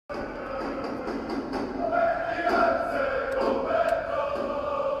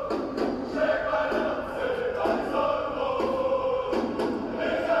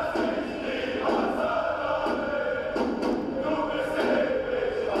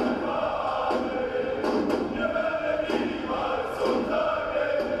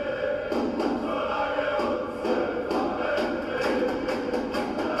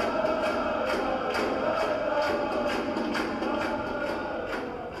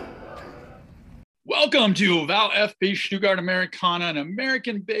Welcome to VfB Stuttgart Americana, an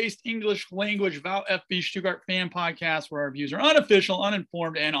American-based English language VfB Stuttgart fan podcast where our views are unofficial,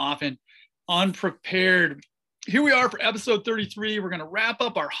 uninformed, and often unprepared. Here we are for episode 33. We're going to wrap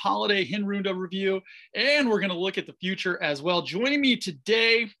up our holiday Hinrunde review, and we're going to look at the future as well. Joining me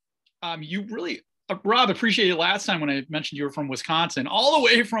today, Rob, appreciated last time when I mentioned you were from Wisconsin. All the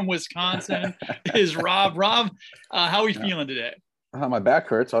way from Wisconsin is Rob. Rob, how are we feeling today? My back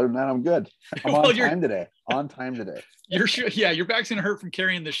hurts. Other than that, I'm good. I'm on time today. On time today. You're sure? Yeah, your back's gonna hurt from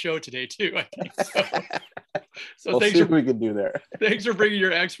carrying the show today too, I think. So we'll thanks see what we can do there. Thanks for bringing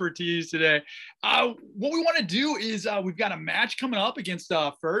your expertise today. What we want to do is we've got a match coming up against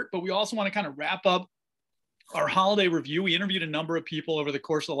Fürth, but we also want to kind of wrap up our holiday review. We interviewed a number of people over the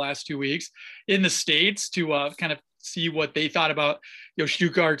course of the last 2 weeks in the States to kind of see what they thought about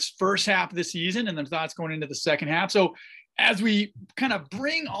Stuttgart's first half of the season and their thoughts going into the second half. So as we kind of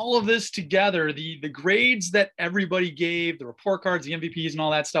bring all of this together, the grades that everybody gave, the report cards, the MVPs and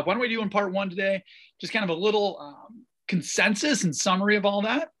all that stuff, why don't we do in part one today, just kind of a little consensus and summary of all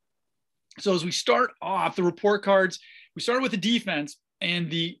that. So as we start off the report cards, we started with the defense,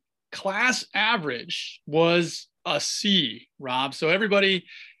 and the class average was a C, Rob. So everybody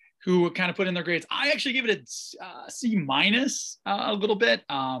who kind of put in their grades, I actually gave it a C minus a little bit.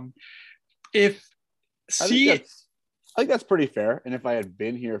 I think that's pretty fair. And if I had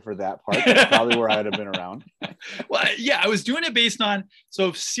been here for that part, that's probably where I'd have been around. Well, yeah, I was doing it based on, so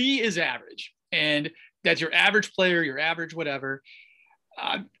if C is average and that's your average player, your average whatever.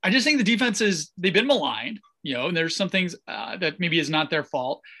 I just think the defenses, they've been maligned, and there's some things that maybe is not their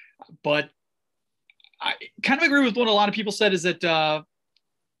fault. But I kind of agree with what a lot of people said is that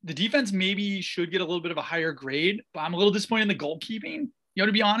the defense maybe should get a little bit of a higher grade. But I'm a little disappointed in the goalkeeping,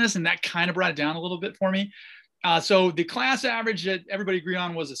 to be honest. And that kind of brought it down a little bit for me. So the class average that everybody agreed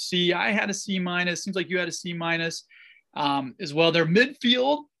on was a C. I had a C minus. Seems like you had a C minus as well. Their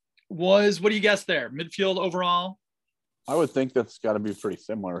midfield was, what do you guess there? Midfield overall? I would think that's got to be pretty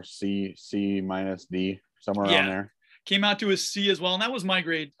similar. C minus D, somewhere around there. Came out to a C as well. And that was my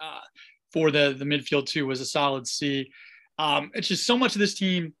grade for the midfield too, was a solid C. It's just so much of this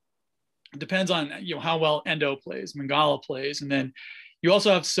team depends on, how well Endo plays, Mangala plays. And then you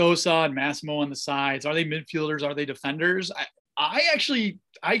also have Sosa and Massimo on the sides. Are they midfielders? Are they defenders?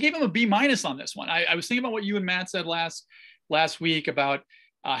 I gave him a B minus on this one. I was thinking about what you and Matt said last week about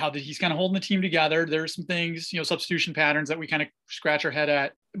how he's kind of holding the team together. There's some things, substitution patterns that we kind of scratch our head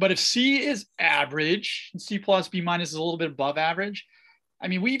at. But if C is average, C plus, B minus is a little bit above average. I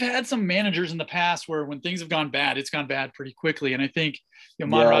mean, we've had some managers in the past where when things have gone bad, it's gone bad pretty quickly. And I think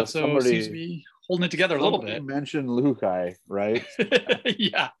Matarazzo seems to be holding it together a little bit. You mentioned Lukai, right?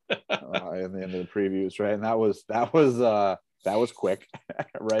 Yeah. In the end of the previews, right? And that was quick,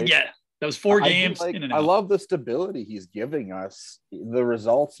 right? Yeah. That was 4 games. I love the stability he's giving us. The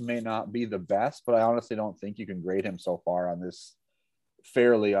results may not be the best, but I honestly don't think you can grade him so far on this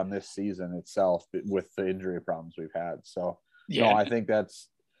season itself with the injury problems we've had. So, I think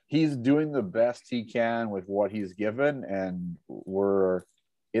he's doing the best he can with what he's given, and we're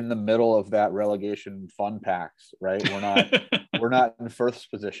in the middle of that relegation fun packs, right? We're not in first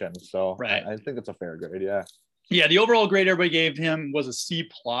position. So right. I think it's a fair grade. Yeah. Yeah. The overall grade everybody gave him was a C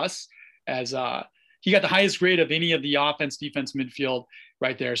plus, as he got the highest grade of any of the offense, defense, midfield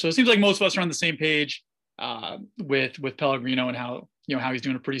right there. So it seems like most of us are on the same page with Pellegrino and how he's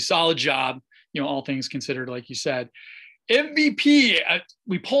doing a pretty solid job, all things considered, like you said. MVP,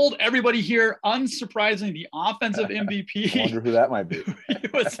 we polled everybody here. Unsurprisingly, the offensive MVP. I wonder who that might be.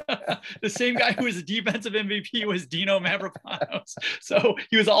 It was the same guy who was the defensive MVP was Dino Mavropanos. So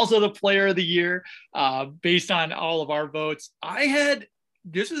he was also the player of the year based on all of our votes.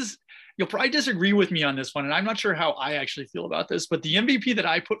 You'll probably disagree with me on this one, and I'm not sure how I actually feel about this, but the MVP that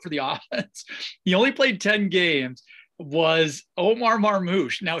I put for the offense, he only played 10 games, was Omar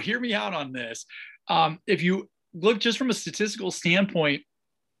Marmoush. Now, hear me out on this. If you look just from a statistical standpoint,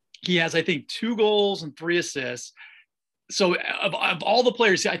 he has, I think, 2 goals and 3 assists. So of all the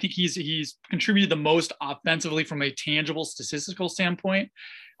players, I think he's contributed the most offensively from a tangible statistical standpoint.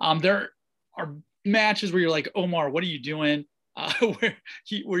 There are matches where you're like, Omar, what are you doing? Where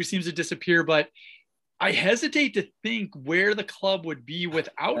he seems to disappear. But I hesitate to think where the club would be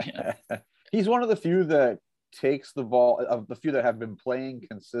without him. He's one of the few that takes the ball, of the few that have been playing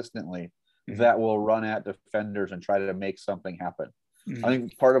consistently, that will run at defenders and try to make something happen. I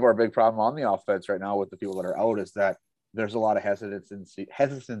think part of our big problem on the offense right now with the people that are out is that there's a lot of hesitancy.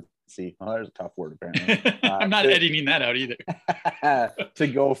 Well, there's a tough word apparently. I'm not editing that out either. To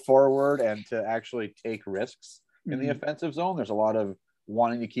go forward and to actually take risks in the offensive zone. There's a lot of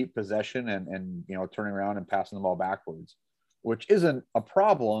wanting to keep possession and turning around and passing the ball backwards, which isn't a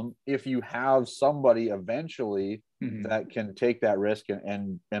problem if you have somebody eventually that can take that risk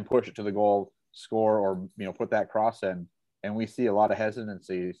and push it to the goal, score, or put that cross in. And we see a lot of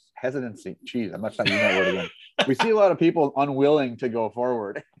hesitancy. Geez, I'm not using that word again. We see a lot of people unwilling to go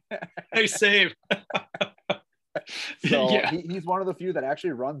forward. Hey, save. So he's one of the few that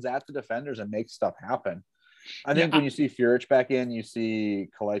actually runs at the defenders and makes stuff happen. I think when you see Furic back in, you see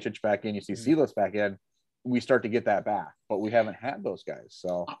Kalajdzic back in, you see Silas back in, we start to get that back. But we haven't had those guys.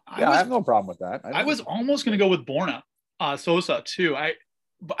 So I have no problem with that. I was almost going to go with Borna Sosa too. I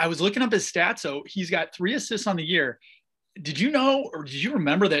was looking up his stats. So he's got 3 assists on the year. Did you know, or did you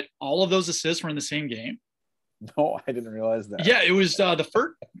remember that all of those assists were in the same game? No, I didn't realize that. Yeah, it was the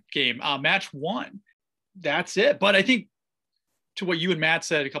first game, match 1. That's it. But I think to what you and Matt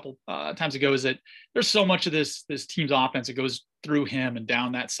said a couple times ago is that there's so much of this team's offense that goes through him and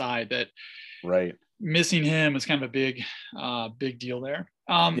down that side that missing him is kind of a big deal there.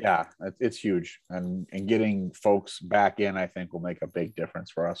 Yeah, it's huge. And getting folks back in, I think, will make a big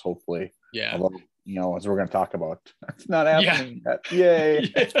difference for us, hopefully. Yeah. Although, as we're going to talk about, it's not happening yet.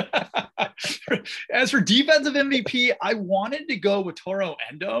 Yay. Yeah. As for defensive MVP, I wanted to go with Toro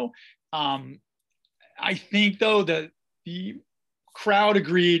Endo. I think, though, that the crowd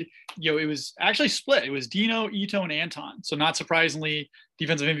agreed, it was actually split. It was Dino, Ito, and Anton. So not surprisingly,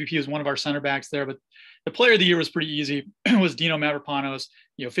 defensive MVP was one of our center backs there, but the player of the year was pretty easy. It was Dino Mavropanos,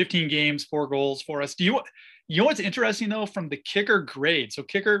 15 games, 4 goals for us. You know what's interesting, though, from the Kicker grade? So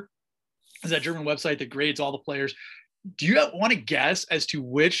Kicker is that German website that grades all the players. Do you want to guess as to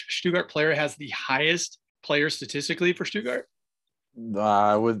which Stuttgart player has the highest player statistically for Stuttgart?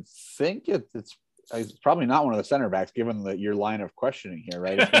 I would think it's probably not one of the center backs, given your line of questioning here,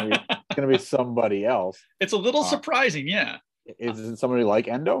 right? It's going to be somebody else. It's a little surprising, yeah. Is it somebody like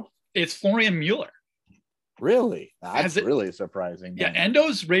Endo? It's Florian Mueller. Really? That's really surprising. Yeah,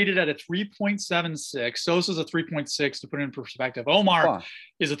 Endo's rated at a 3.76. Sosa's a 3.6 to put it in perspective. Omar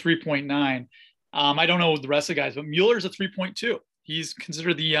is a 3.9. I don't know the rest of the guys, but Mueller's a 3.2. He's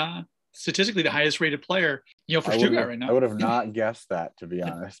considered the statistically the highest rated player, for Stuttgart right now. I would have not guessed that, to be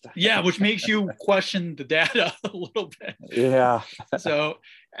honest. Yeah, which makes you question the data a little bit. Yeah. So,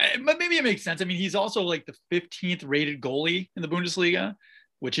 but maybe it makes sense. I mean, he's also like the 15th rated goalie in the Bundesliga,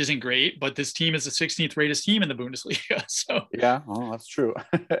 which isn't great, but this team is the 16th rated team in the Bundesliga. So yeah, that's true.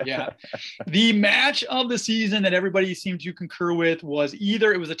 Yeah. The match of the season that everybody seemed to concur with was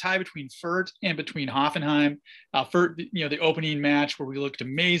it was a tie between Fürth and between Hoffenheim. Fürth, the opening match where we looked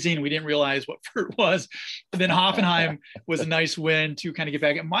amazing. We didn't realize what Fürth was. And then Hoffenheim was a nice win to kind of get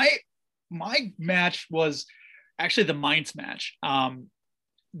back. And my match was actually the Mainz match.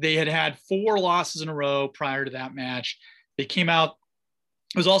 They had 4 losses in a row prior to that match. They came out.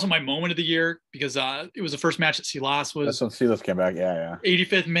 It was also my moment of the year because it was the first match that Silas was. That's when Silas came back. Yeah.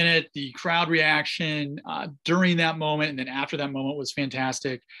 85th minute, the crowd reaction during that moment and then after that moment was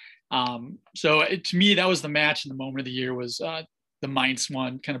fantastic. So to me, that was the match and the moment of the year was the Mainz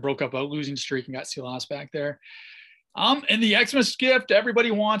one. Kind of broke up a losing streak and got Silas back there. And the Xmas gift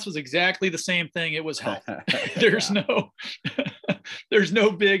everybody wants was exactly the same thing. It was help. There's no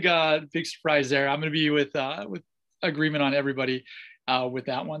big surprise there. I'm going to be with agreement on everybody. With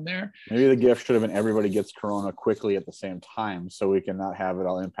that one there. Maybe the gift should have been everybody gets Corona quickly at the same time so we can not have it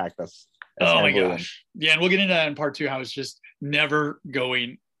all impact us. Oh my gosh. Yeah. And we'll get into that in part 2, how it's just never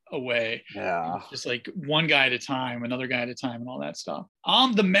going away. Yeah. Just like one guy at a time, another guy at a time and all that stuff.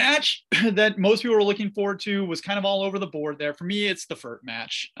 The match that most people were looking forward to was kind of all over the board there. For me, it's the Fürth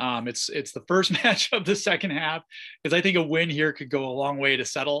match. It's the first match of the second half because I think a win here could go a long way to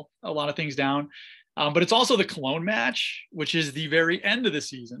settle a lot of things down. But it's also the Cologne match, which is the very end of the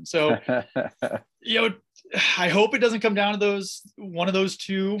season. So, I hope it doesn't come down to one of those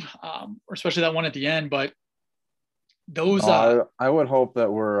two, or especially that one at the end. But those, I would hope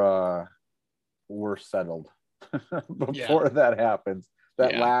that we're settled before that happens.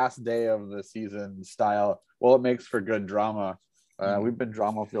 That last day of the season style. Well, it makes for good drama. We've been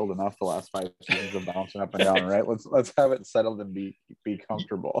drama filled enough the last 5 seasons of bouncing up and down, right? Let's have it settled and be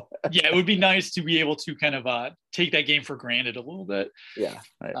comfortable. Yeah, it would be nice to be able to kind of take that game for granted a little bit. Yeah,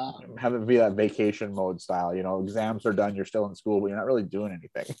 right. Have it be that vacation mode style. Exams are done, you're still in school, but you're not really doing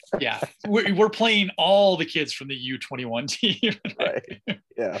anything. Yeah, we're playing all the kids from the U21 team. Right.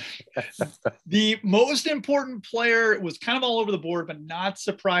 Yeah. The most important player was kind of all over the board, but not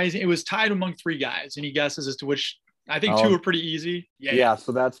surprising. It was tied among 3 guys. Any guesses as to which? I think 2 are pretty easy. Yeah.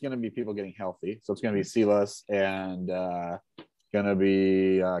 So that's going to be people getting healthy. So it's going to be Silas and going to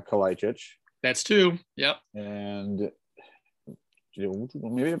be Kalajdzic. That's 2. Yep. And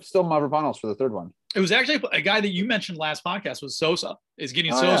Maybe I'm still Mavropanos for the third one. It was actually a guy that you mentioned last podcast was Sosa. Is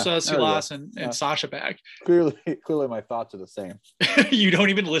getting Silas, and Sasha back. Clearly, my thoughts are the same. You don't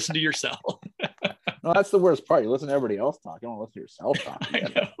even listen to yourself. No, that's the worst part. You listen to everybody else talk. You don't listen to yourself talk. I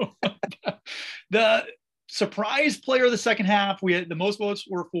know. The surprise player of the second half, we had the most votes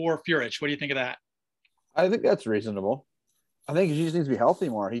were for Furic. What do you think of that? I think that's reasonable. I think he just needs to be healthy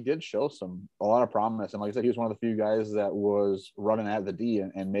more. He did show a lot of promise. And like I said, he was one of the few guys that was running at the D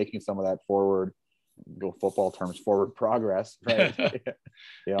and making some of that forward progress. Right.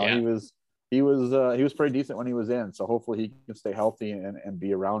 He was pretty decent when he was in. So hopefully he can stay healthy and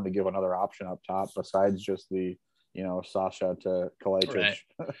be around to give another option up top besides just the, Sasha to Kalajdzic.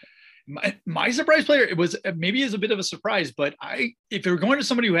 Right. My surprise player, it was maybe is a bit of a surprise, but if you're going to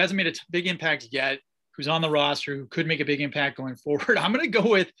somebody who hasn't made a big impact yet, who's on the roster, who could make a big impact going forward, I'm going to go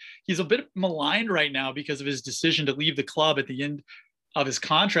with, he's a bit maligned right now because of his decision to leave the club at the end of his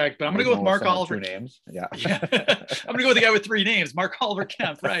contract, but I'm going to go with Mark Oliver. 2 names. Yeah. I'm going to go with the guy with 3 names, Mark Oliver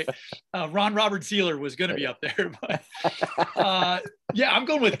Kemp, right? Ron Robert Sealer was going to be up there, but I'm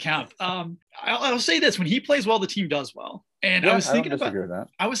going with Kemp. I'll say this, when he plays well, the team does well. And I was thinking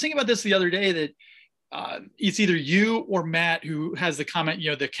about this the other day that it's either you or Matt who has the comment,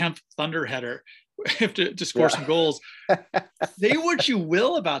 the Kemp Thunder header to score some goals. Say what you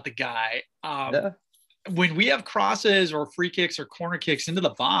will about the guy. When we have crosses or free kicks or corner kicks into the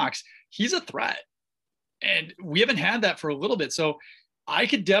box, he's a threat. And we haven't had that for a little bit. So I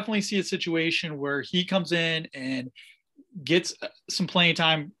could definitely see a situation where he comes in and gets some playing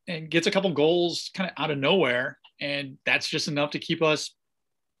time and gets a couple goals kind of out of nowhere. And that's just enough to keep us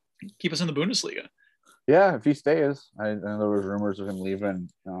in the Bundesliga. Yeah, if he stays. I know there was rumors of him leaving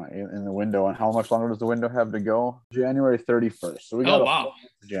in the window. And how much longer does the window have to go? January 31st. So we got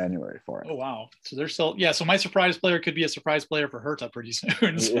January for it. Oh, wow. So there's still, so my surprise player could be a surprise player for Hertha pretty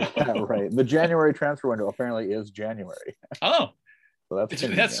soon. So. Yeah, right. The January transfer window apparently is January. Oh. So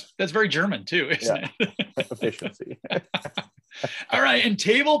that's very German too, isn't it? Efficiency. All right. And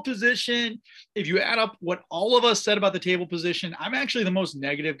table position, if you add up what all of us said about the table position, I'm actually the most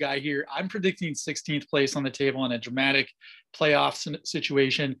negative guy here. I'm predicting 16th place on the table in a dramatic playoff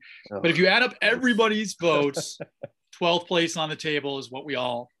situation. But if you add up everybody's votes, 12th place on the table is what we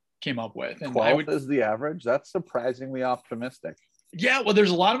all came up with. And 12th is the average. That's surprisingly optimistic. Yeah. Well,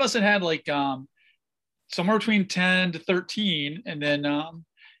 there's a lot of us that had like somewhere between 10 to 13. And then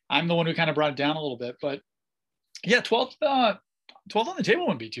I'm the one who kind of brought it down a little bit. But yeah, 12th on the table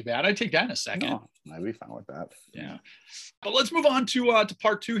wouldn't be too bad. I'd take that in a second. No, I'd be fine with that. Yeah. But let's move on to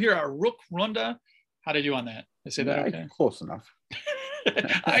part 2 here, our Rook Ronda. How'd I do on that? Did I say that okay? Close enough.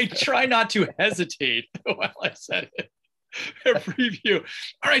 I try not to hesitate while I said it. A preview.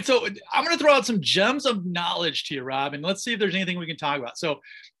 All right, so I'm going to throw out some gems of knowledge to you, Rob, and let's see if there's anything we can talk about. So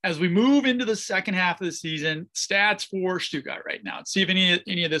as we move into the second half of the season, stats for Stuttgart right now. See if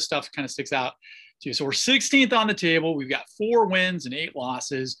any of this stuff kind of sticks out to you. So we're 16th on the table. We've got 4 wins and 8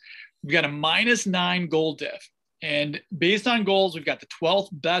 losses. We've got a -9 goal diff. And based on goals, we've got the 12th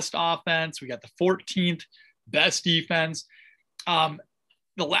best offense. We got the 14th best defense.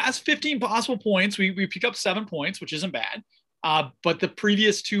 The last 15 possible points, we pick up 7 points, which isn't bad. But the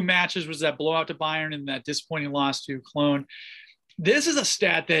previous 2 matches was that blowout to Bayern and that disappointing loss to Cologne. This is a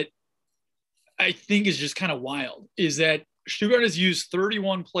stat that I think is just kind of wild, is that Stuttgart has used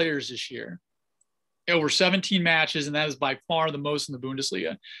 31 players this year over 17 matches, and that is by far the most in the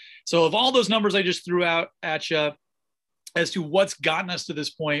Bundesliga. So of all those numbers I just threw out at you as to what's gotten us to this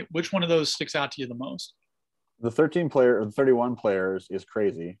point, which one of those sticks out to you the most? The 31 players is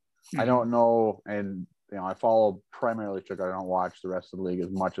crazy. Mm-hmm. I don't know. And, I follow primarily Stuttgart. I don't watch the rest of the league as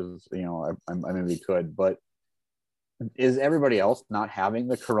much as, I maybe could, but is everybody else not having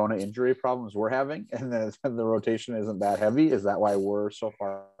the Corona injury problems we're having? And then the rotation isn't that heavy. Is that why we're so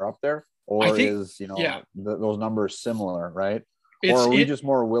far up there? Or those numbers similar, right? Or are we just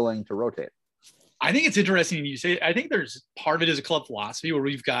more willing to rotate? I think it's interesting you say. I think there's part of it is a club philosophy where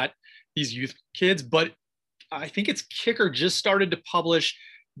we've got these youth kids, but I think it's Kicker just started to publish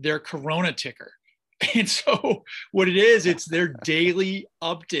their Corona ticker. And so what it is, it's their daily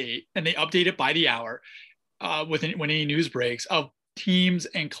update, and they update it by the hour when any news breaks of teams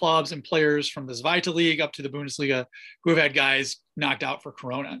and clubs and players from the Zweite League up to the Bundesliga who have had guys knocked out for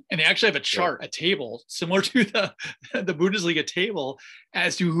Corona. And they actually have a chart, a table similar to the Bundesliga table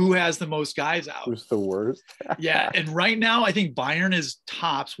as to who has the most guys out. Who's the worst? Yeah. And right now I think Bayern is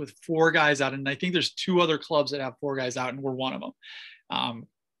tops with 4 guys out. And I think there's 2 other clubs that have 4 guys out, and we're one of them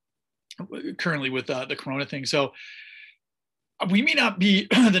currently with the Corona thing. So we may not be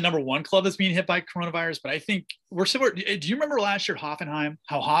the number one club that's being hit by coronavirus, but I think we're similar. Do you remember last year Hoffenheim?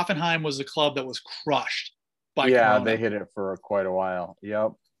 How Hoffenheim was the club that was crushed by Corona? They hit it for quite a while.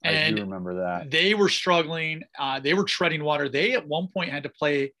 Yep, I do remember that. They were struggling. They were treading water. They at one point had to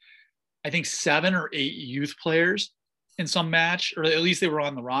play, I think, 7 or 8 youth players in some match, or at least they were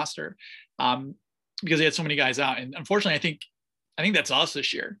on the roster, because they had so many guys out. And unfortunately, I think that's us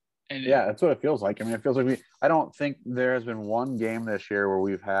this year. And yeah, that's what it feels like. I mean, it feels like I don't think there has been one game this year where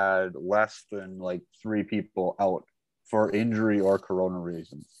we've had less than like 3 people out for injury or corona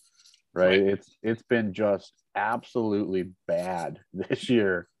reasons, right? It's been just absolutely bad this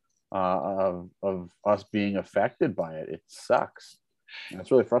year of us being affected by it. It sucks. And it's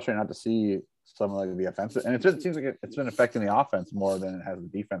really frustrating not to see some of the offensive, and it seems like it's been affecting the offense more than it has the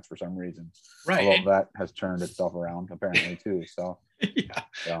defense for some reason. Right. Although that has turned itself around apparently too. So yeah.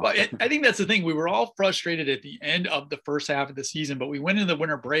 Well, I think that's the thing. We were all frustrated at the end of the first half of the season, but we went into the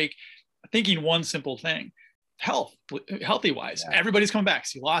winter break thinking one simple thing: healthy wise. Yeah. Everybody's coming back.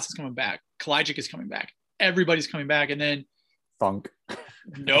 Silas is coming back. Kalajdzic is coming back. Everybody's coming back, and then Funk.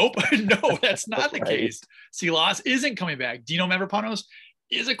 Nope, no, that's not the case. Silas isn't coming back. Dino Mavropanos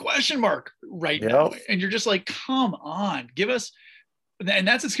is a question mark right now. And you're just like, come on, give us. And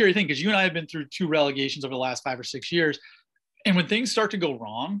that's a scary thing, because you and I have been through 2 relegations over the last 5 or 6 years. And when things start to go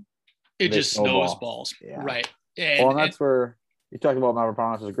wrong, it just snowballs. Yeah. Right. And that's where you talked about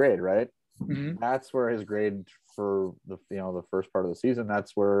Mavropanos' grade, right? Mm-hmm. That's where his grade for the first part of the season,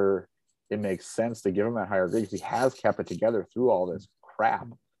 that's where it makes sense to give him that higher grade, because he has kept it together through all this crap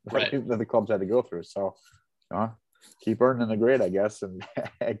that the clubs had to go through. So keep earning the grade, I guess, and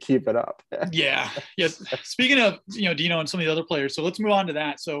keep it up. Yeah. Speaking of Dino and some of the other players, so let's move on to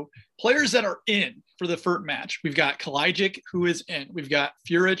that. So players that are in for the FERT match, we've got Kalajdzic, who is in. We've got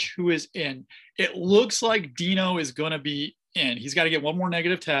Furic, who is in. It looks like Dino is going to be in. He's got to get one more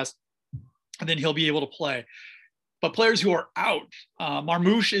negative test, and then he'll be able to play. But players who are out,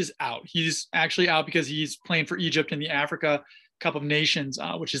 Marmoush is out. He's actually out because he's playing for Egypt in the Africa Cup of Nations,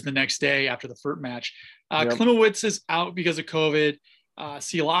 which is the next day after the FERT match. Klimowicz is out because of COVID.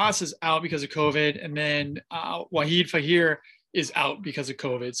 Silas is out because of COVID. And then Wahid Fahir is out because of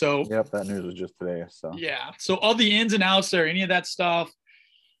COVID. So that news was just today. So yeah. So of the ins and outs there, any of that stuff.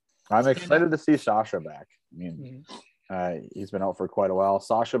 I'm excited to see Sasha back. I mean, he's been out for quite a while.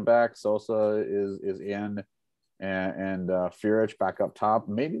 Sasha back, Sosa is in, and Furic back up top.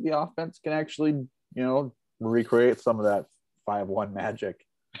 Maybe the offense can actually, recreate some of that 5-1 magic.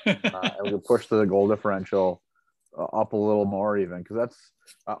 And we'll push the goal differential up a little more, even, because that's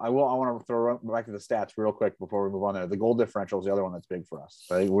I want to throw back to the stats real quick before we move on there. The goal differential is the other one that's big for us.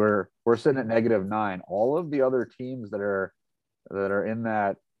 Right? We're sitting at -9. All of the other teams that are in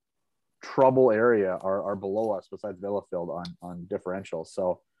that trouble area are below us, besides Bielefeld on differentials.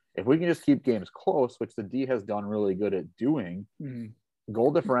 So if we can just keep games close, which the D has done really good at doing,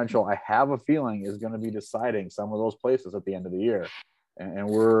 goal differential, I have a feeling, is going to be deciding some of those places at the end of the year. And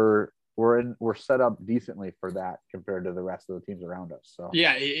we're set up decently for that compared to the rest of the teams around us. So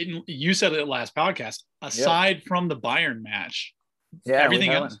yeah, you said it last podcast. Aside from the Bayern match, everything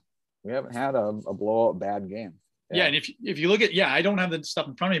else, we haven't had a blowout bad game. Yeah, and if you look at I don't have the stuff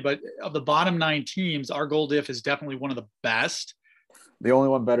in front of me, but of the bottom 9 teams, our goal diff is definitely one of the best. The only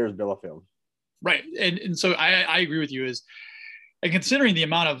one better is Bielefeld. Right, and so I agree with you. And considering the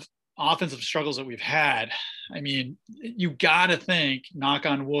amount of offensive struggles that we've had, I mean, you got to think, knock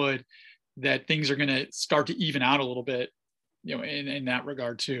on wood, that things are going to start to even out a little bit, in that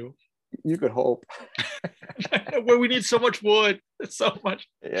regard too. You could hope. Where we need so much wood, so much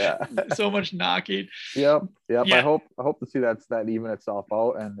knocking. Yep. Yeah. I hope to see that even itself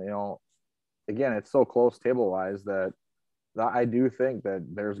out. And again, it's so close table wise that I do think that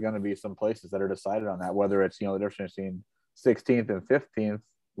there's going to be some places that are decided on that, whether it's the difference between 16th and 15th,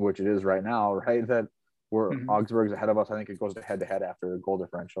 which it is right now, right? That Augsburg's ahead of us. I think it goes to head after a goal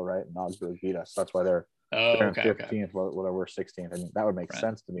differential, right? And Augsburg beat us. That's why they're in 15th, whatever, we're 16th. I mean, that would make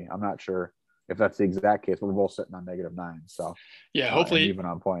sense to me. I'm not sure if that's the exact case, but we're both sitting on -9. So yeah, hopefully even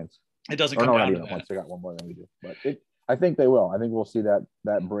on points. It doesn't come down to that. Points. They got one more than we do, but I think they will. I think we'll see that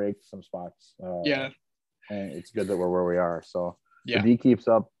break some spots. And it's good that we're where we are. So the D keeps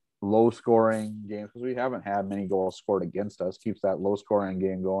up low scoring games, because we haven't had many goals scored against us. Keeps that low scoring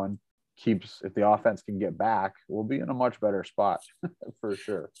game going. If the offense can get back, we'll be in a much better spot for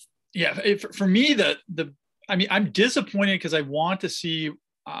sure. Yeah, for me, I'm disappointed because I want to see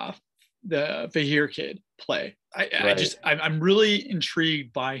the Fahir kid play. I'm really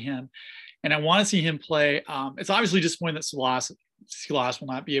intrigued by him, and I want to see him play. It's obviously disappointing that Silas will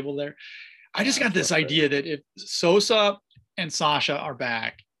not be able there. I just got this idea that if Sosa and Sasha are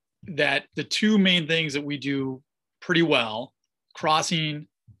back, that the two main things that we do pretty well, crossing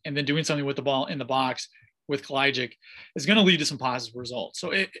and then doing something with the ball in the box with Kalajdzic, is going to lead to some positive results.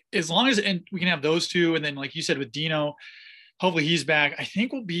 So as long as and we can have those two, and then like you said with Dino, hopefully he's back, I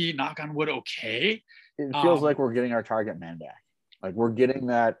think we'll be, knock on wood, okay. It feels like we're getting our target man back. Like we're getting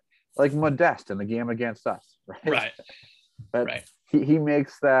that, like Modeste in the game against us, right? Right. He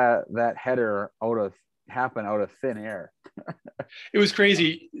makes that header happen out of thin air. It was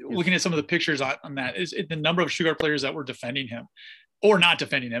crazy looking at some of the pictures on that. Is the number of Stuttgart players that were defending him or not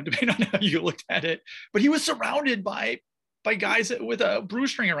defending him, depending on how you looked at it. But he was surrounded by guys with a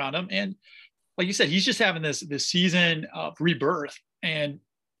bruise string around him, and like you said, he's just having this season of rebirth. And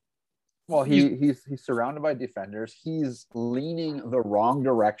well, he's surrounded by defenders. He's leaning the wrong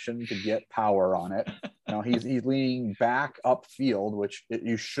direction to get power on it. He's leaning back upfield, which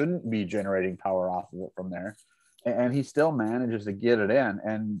you shouldn't be generating power off of it from there. And he still manages to get it in.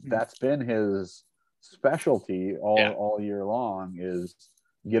 And that's been his specialty all year long, is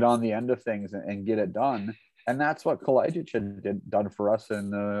get on the end of things and get it done. And that's what Kalajdzic had done for us in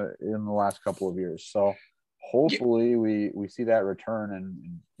the last couple of years. So hopefully we see that return,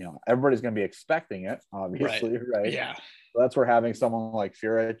 and everybody's going to be expecting it, obviously, right? Yeah. So that's where having someone like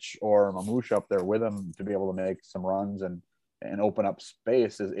Furic or Mamouche up there with him to be able to make some runs and open up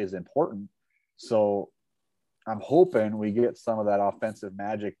space is important. So I'm hoping we get some of that offensive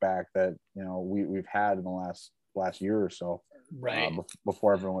magic back that we've had in the last year or so, right?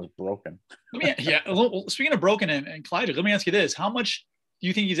 Before everyone was broken. Speaking of broken and Kalajdzic, let me ask you this: how much do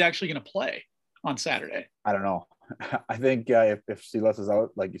you think he's actually going to play on Saturday? I don't know. I think if Silas is out,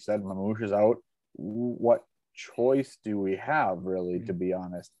 like you said, Mamouche is out, what choice do we have, really, to be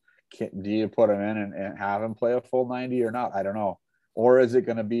honest? Do you put him in and have him play a full 90 or not? I don't know. Or is it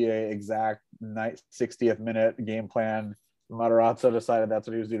going to be a exact 60th minute game plan? Matarazzo decided that's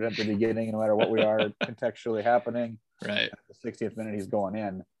what he was doing at the beginning, no matter what we are contextually happening. Right. At the 60th minute, he's going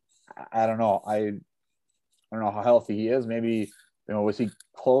in. I don't know. I don't know how healthy he is. Maybe, was he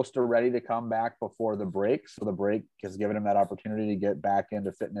close to ready to come back before the break? So the break has given him that opportunity to get back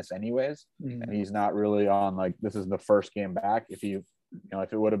into fitness anyways. Mm-hmm. And he's not really on, like, this is the first game back. If if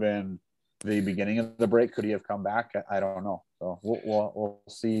it would have been the beginning of the break, could he have come back? I don't know. So we'll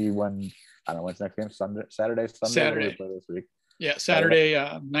see when, I don't know, when's next game? Saturday. This week. Yeah. Saturday,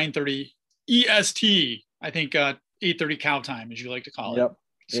 9:30 EST. I think 8:30 cow time, as you like to call it.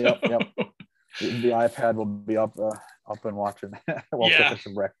 Yep. The iPad will be up and watching while cooking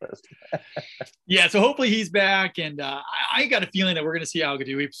some breakfast. Yeah, so hopefully he's back, and I got a feeling that we're going to see Al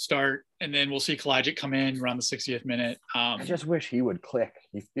Gadoui start, and then we'll see Kalajdzic come in around the 60th minute. I just wish he would click.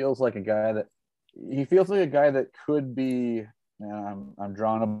 He feels like a guy that could be. I'm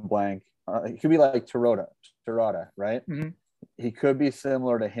drawing a blank. He could be like Terodde, right? Mm-hmm. He could be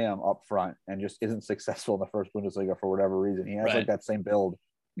similar to him up front, and just isn't successful in the first Bundesliga for whatever reason. He has like that same build.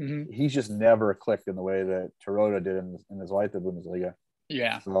 Mm-hmm. He's just never clicked in the way that Terodde did in his life at Bundesliga.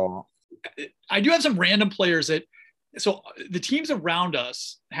 Yeah. So I do have some random players so the teams around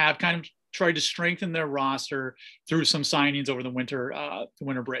us have kind of tried to strengthen their roster through some signings over the winter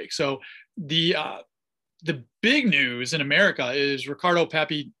break. So the big news in America is Ricardo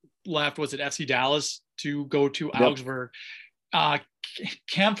Pepi left, was it FC Dallas, to go to Augsburg.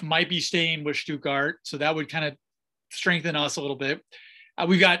 Kempf might be staying with Stuttgart, so that would kind of strengthen us a little bit.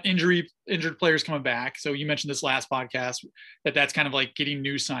 We've got injured players coming back. So you mentioned this last podcast that's kind of like getting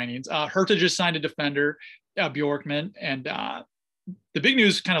new signings. Hertha just signed a defender, Bjorkman. And the big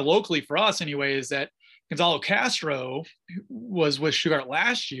news kind of locally for us anyway is that Gonzalo Castro was with Stuttgart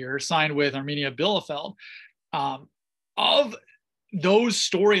last year, signed with Arminia Bielefeld. Of those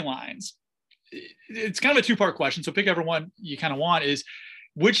storylines, it's kind of a two-part question. So pick everyone you kind of want. Is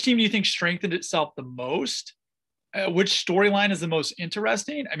which team do you think strengthened itself the most? Which storyline is the most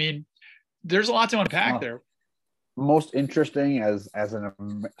interesting? I mean, there's a lot to unpack there. Most interesting as an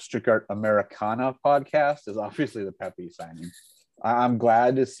Stuttgart Americana podcast is obviously the Pepi signing. I'm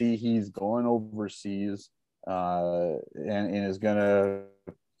glad to see he's going overseas and is going to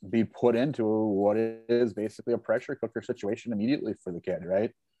be put into what is basically a pressure cooker situation immediately for the kid,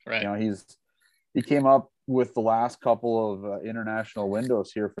 right? Right. He came up with the last couple of international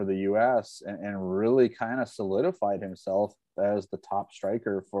windows here for the U.S. and really kind of solidified himself as the top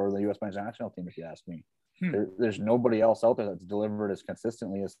striker for the U.S. men's national team, if you ask me. There's nobody else out there that's delivered as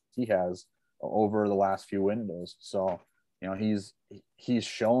consistently as he has over the last few windows. So, he's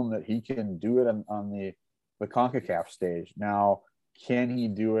shown that he can do it on the CONCACAF stage. Now, can he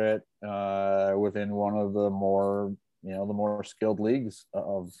do it within one of the more skilled leagues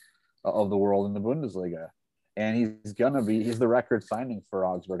of the world in the Bundesliga? And he's the record signing for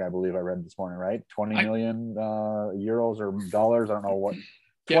Augsburg, I believe I read this morning, right? 20 million euros or dollars. I don't know what,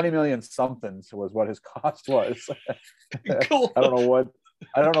 20 million something was what his cost was. Cool. I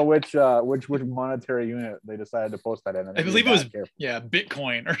don't know which monetary unit they decided to post that in. I believe it was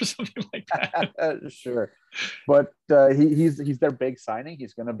Bitcoin or something like that. Sure. But he's their big signing.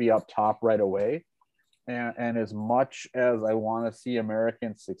 He's going to be up top right away. And as much as I want to see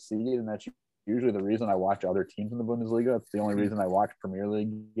Americans succeed, and that's usually the reason I watch other teams in the Bundesliga, it's the only reason I watch Premier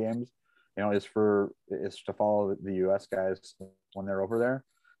League games, is to follow the US guys when they're over there.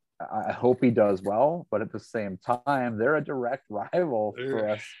 I hope he does well, but at the same time, they're a direct rival for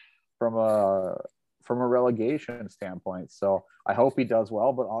us from a relegation standpoint. So I hope he does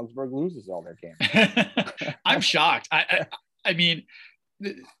well, but Augsburg loses all their games. I'm shocked. I mean,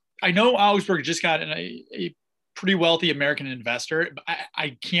 I know Augsburg just got a pretty wealthy American investor.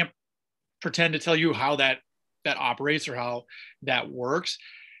 I can't pretend to tell you how that operates or how that works,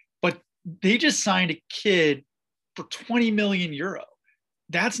 but they just signed a kid for 20 million euro.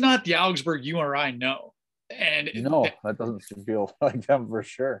 That's not the Augsburg you or I know. And no, that doesn't feel like them for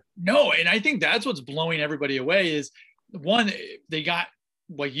sure. No, and I think that's what's blowing everybody away is, one, they got,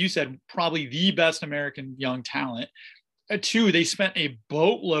 like you said, probably the best American young talent. Two, they spent a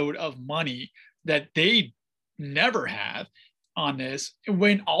boatload of money that they never have on this,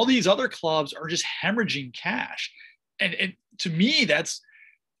 when all these other clubs are just hemorrhaging cash. And to me,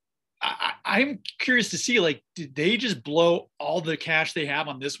 I'm curious to see, like, did they just blow all the cash they have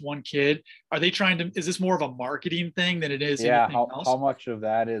on this one kid? Are they is this more of a marketing thing than it is anything else? How much of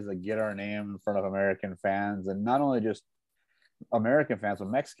that is a get our name in front of American fans, and not only just American fans, but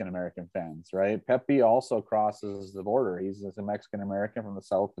Mexican American fans, right? Pepe also crosses the border. He's a Mexican American from the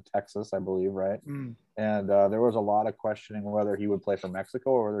south of Texas, I believe, right? And there was a lot of questioning whether he would play for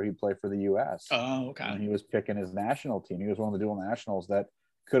Mexico or whether he'd play for the U.S. Oh, okay. When he was picking his national team, he was one of the dual nationals that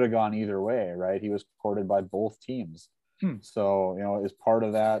could have gone either way, right? He was courted by both teams. So, as part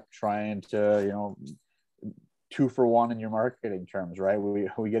of that, trying to, 2-for-1 in your marketing terms, right?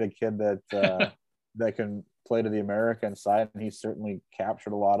 We get a kid that that can play to the American side, and he's certainly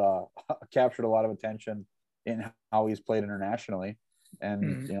captured a lot of attention in how he's played internationally.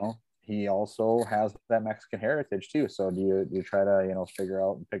 And he also has that Mexican heritage too. So do you try to figure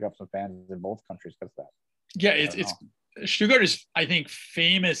out and pick up some fans in both countries because of that? Yeah, it's Stuttgart is, I think,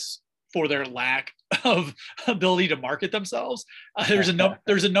 famous for their lack of ability to market themselves. There's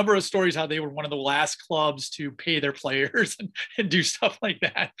a number of stories how they were one of the last clubs to pay their players and do stuff like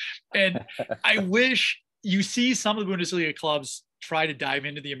that. And I wish you see some of the Bundesliga clubs try to dive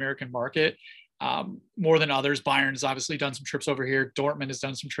into the American market more than others. Bayern has obviously done some trips over here. Dortmund has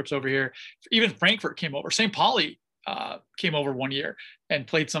done some trips over here. Even Frankfurt came over. St. Pauli came over one year and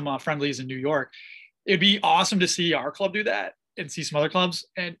played some friendlies in New York. It'd be awesome to see our club do that and see some other clubs.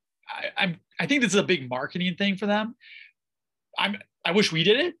 And I think this is a big marketing thing for them. I wish we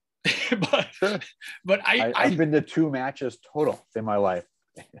did it, but I've been to 2 matches total in my life.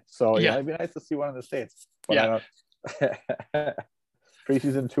 So yeah, it'd be nice to see one in the States. But I don't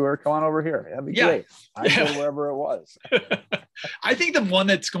preseason tour, come on over here. That'd be great. I'd go wherever it was. I think the one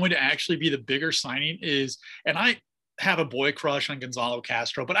that's going to actually be the bigger signing is, and I have a boy crush on Gonzalo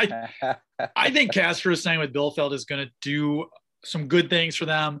Castro, but I think Castro signing with Bielefeld is going to do some good things for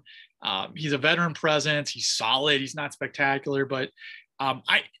them. He's a veteran presence. He's solid. He's not spectacular, but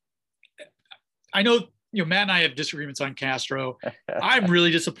I know, Matt and I have disagreements on Castro. I'm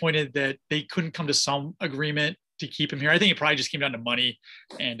really disappointed that they couldn't come to some agreement to keep him here. I think it probably just came down to money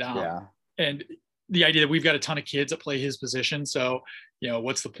and and the idea that we've got a ton of kids that play his position. So,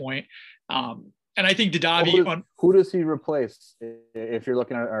 what's the point? And I think Didavi who does he replace? If you're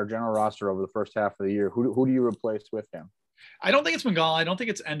looking at our general roster over the first half of the year, who do you replace with him? I don't think it's Mangala. I don't think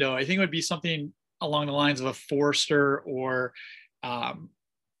it's Endo. I think it would be something along the lines of a Forster or I'm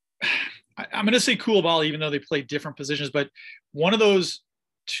going to say Koulibaly, even though they play different positions, but one of those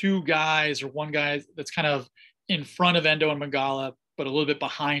two guys or one guy that's kind of in front of Endo and Mangala, but a little bit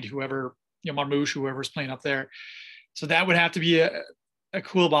behind whoever, Marmouche, whoever's playing up there. So that would have to be a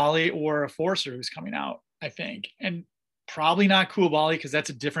Koulibaly or a Forster who's coming out, I think. And probably not Koulibaly because that's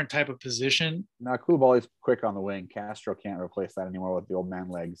a different type of position. No, Koulibaly's quick on the wing. Castro can't replace that anymore with the old man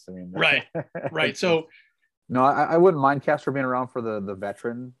legs. I mean, right. So, no, I wouldn't mind Castro being around for the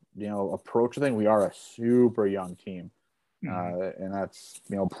veteran, approach thing. We are a super young team, and that's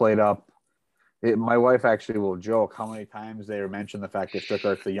played up. My wife actually will joke how many times they mention the fact that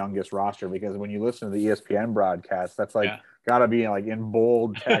Stuttgart's the youngest roster, because when you listen to the ESPN broadcast, that's got to be in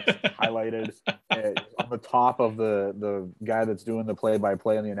bold text highlighted on the top of the guy that's doing the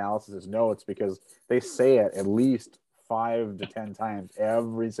play-by-play and the analysis notes, because they say it at least 5 to 10 times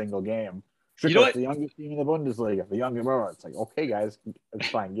every single game. Stuttgart's the youngest team in the Bundesliga. The youngest. It's like, okay, guys, it's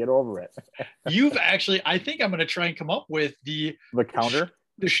fine. Get over it. You've actually, I think I'm going to try and come up with the counter,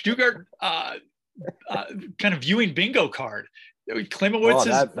 the Stuttgart kind of viewing bingo card.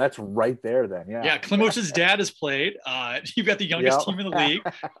 Klimowitz that's right there then. Yeah. Klimowitz's dad has played. You've got the youngest team in the league.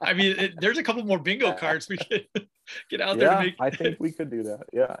 I mean, there's a couple more bingo cards we could get out there to make. I think we could do that.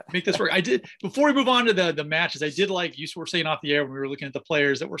 Yeah. Make this work. I did, before we move on to the matches, I did like you were saying off the air when we were looking at the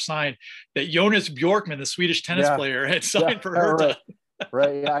players that were signed, that Jonas Bjorkman, the Swedish tennis player, had signed for Hertha.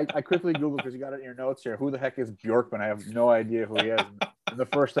 Right. Yeah. I quickly Googled, because you got it in your notes here. Who the heck is Bjorkman? I have no idea who he is. And the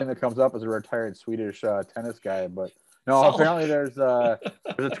first thing that comes up is a retired Swedish tennis guy, but no, apparently there's a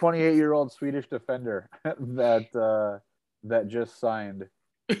 28-year-old Swedish defender that just signed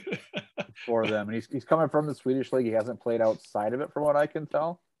for them, and he's coming from the Swedish league. He hasn't played outside of it, from what I can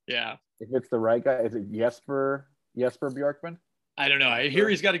tell. Yeah, if it's the right guy, is it Jesper Bjorkman? I don't know. I hear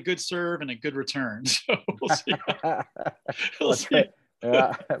he's got a good serve and a good return, so we'll see. We'll see. Right.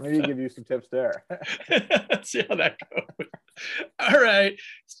 Yeah, maybe give you some tips there. Let's see how that goes. All right.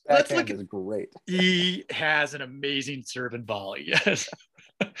 Let's look. Is great. He has an amazing serve and volley. Yes.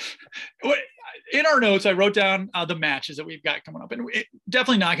 In our notes, I wrote down the matches that we've got coming up, and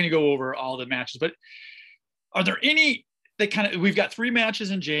definitely not going to go over all the matches, but are there any that we've got 3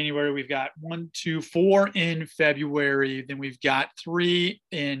 matches in January. We've got 1, 2, 4 in February. Then we've got 3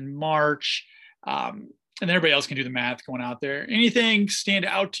 in March. And everybody else can do the math going out there. Anything stand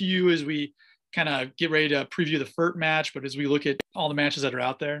out to you as we kind of get ready to preview the FERT match, but as we look at all the matches that are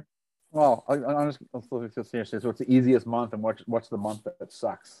out there? Well, let's look at this. So what's the easiest month, and what's the month that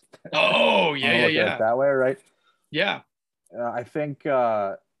sucks? Oh, yeah. That way, right? Yeah. I think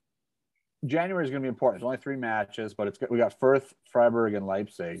January is going to be important. There's only 3 matches, but we got Fürth, Freiburg, and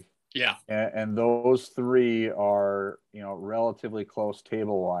Leipzig. Yeah. And those 3 are, relatively close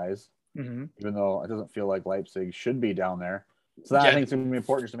table-wise. Mm-hmm. Even though it doesn't feel like Leipzig should be down there. So I think it's going to be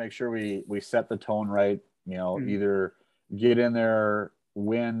important just to make sure we set the tone right, either get in there,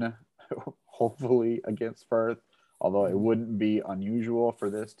 win, hopefully against Fürth, although it wouldn't be unusual for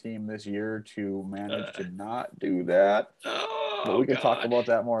this team this year to manage to not do that. But we can talk about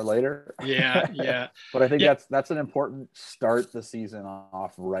that more later. Yeah. But I think that's an important start the season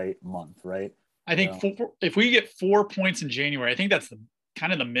off month, right? I think if we get 4 points in January, I think that's the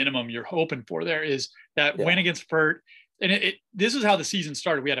kind of the minimum you're hoping for. There is that win against Fürth. And this is how the season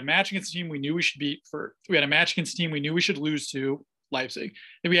started. We had a match against a team we knew we should beat. We had a match against a team we knew we should lose to, Leipzig.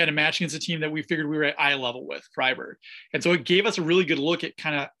 Then we had a match against a team that we figured we were at eye level with, Freiburg. And so it gave us a really good look at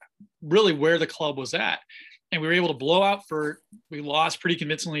kind of really where the club was at. And we were able to blow out Fürth. We lost pretty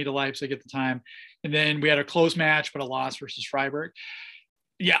convincingly to Leipzig at the time. And then we had a close match, but a loss versus Freiburg.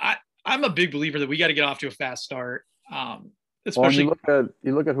 Yeah, I'm a big believer that we got to get off to a fast start. Especially you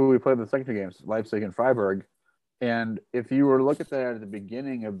look at who we played in the second 2 games, Leipzig and Freiburg. And if you were to look at that at the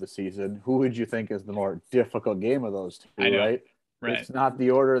beginning of the season, who would you think is the more difficult game of those 2, right? It's not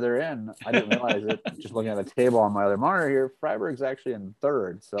the order they're in. I didn't realize it. Just looking at the table on my other monitor here, Freiburg's actually in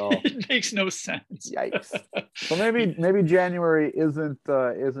 3rd. So it makes no sense. Yikes. So maybe January isn't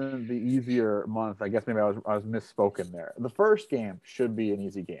the easier month. I guess maybe I was misspoken there. The first game should be an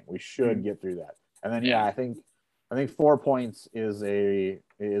easy game. We should get through that. And then I think 4 points is a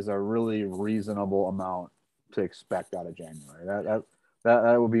really reasonable amount to expect out of January.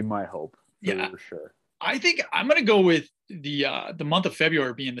 That would be my hope for sure. I think I'm going to go with the month of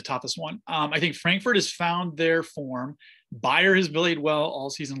February being the toughest one. I think Frankfurt has found their form. Bayer has played well all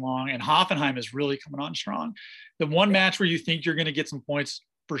season long, and Hoffenheim is really coming on strong. The one match where you think you're going to get some points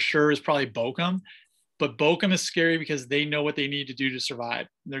for sure is probably Bochum, but Bochum is scary because they know what they need to do to survive.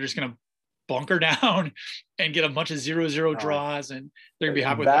 They're just going to bunker down and get a bunch of 0-0 draws, and they're gonna be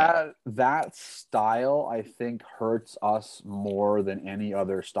happy with that. That style, I think, hurts us more than any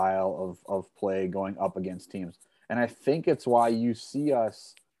other style of play going up against teams. And I think it's why you see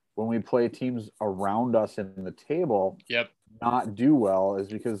us when we play teams around us in the table not do well, is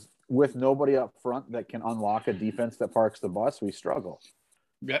because with nobody up front that can unlock a defense that parks the bus, we struggle.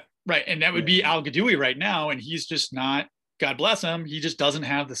 Yeah, right. And that would be Al Gadoui right now, and he's just not, God bless him, he just doesn't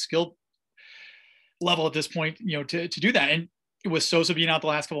have the skill level at this point, to do that. And with Sosa being out the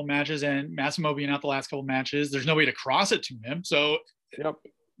last couple of matches and Massimo being out the last couple of matches, there's no way to cross it to him. So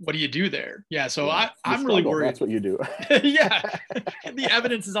what do you do there? Yeah. So I'm really worried. That's what you do. Yeah. The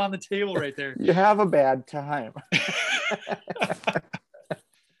evidence is on the table right there. You have a bad time.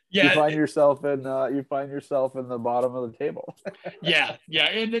 Yeah, you find yourself in the bottom of the table. yeah.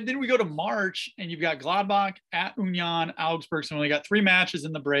 And then we go to March, and you've got Gladbach at Union, Augsburg. So we only got 3 matches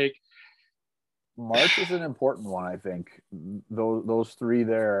in the break. March is an important one, I think. Those 3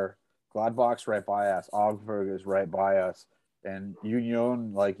 there, Gladbach's right by us, Augsburg is right by us, and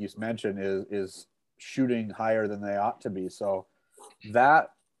Union, like you mentioned, is shooting higher than they ought to be. So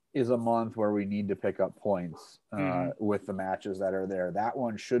that is a month where we need to pick up points with the matches that are there. That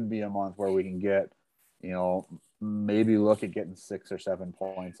one should be a month where we can get, maybe look at getting 6 or 7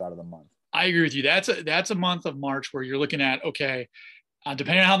 points out of the month. I agree with you. That's a month of March where you're looking at, okay,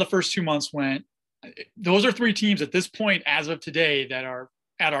 depending on how the first 2 months went, those are 3 teams at this point, as of today, that are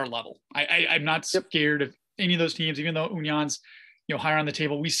at our level. I'm not scared of any of those teams, even though Union's, higher on the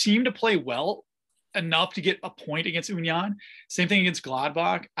table. We seem to play well enough to get a point against Union. Same thing against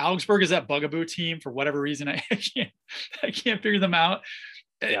Gladbach. Augsburg is that bugaboo team for whatever reason. I can't figure them out.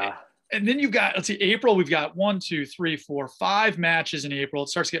 Yeah. And then you've got, let's see, April, we've got 1, 2, 3, 4, 5 matches in April. It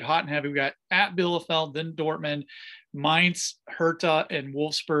starts to get hot and heavy. We got at Bielefeld, then Dortmund, Mainz, Hertha, and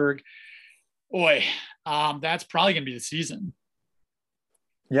Wolfsburg. Boy, that's probably going to be the season.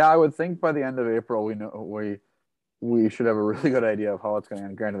 Yeah, I would think by the end of April, we should have a really good idea of how it's going to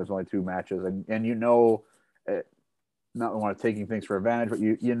end. Granted, there's only 2 matches, and not want to taking things for advantage, but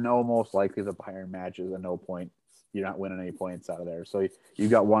most likely the Bayern match is a no point. You're not winning any points out of there. So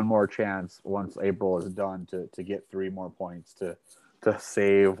you've got one more chance once April is done to get 3 more points to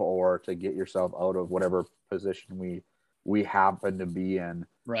save or to get yourself out of whatever position we happen to be in.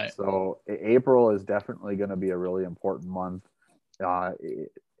 Right. So April is definitely going to be a really important month.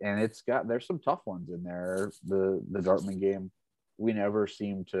 And there's some tough ones in there. The Dortmund game, we never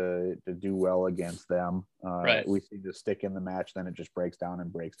seem to do well against them. Right. We seem to stick in the match, then it just breaks down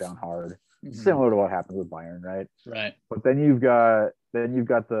hard. Mm-hmm. Similar to what happened with Bayern, right? Right. But then you've got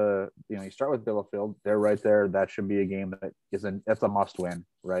the you start with Bielefeld. They're right there. That should be a game that's a must win,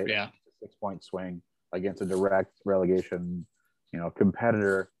 right? Yeah. 6-point swing against a direct relegation,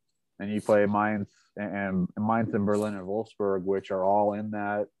 competitor. And you play Mainz and Berlin and Wolfsburg, which are all in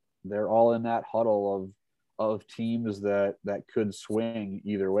that. They're all in that huddle of teams that could swing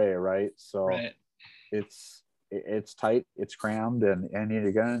either way, right? So right. It's tight, it's crammed, and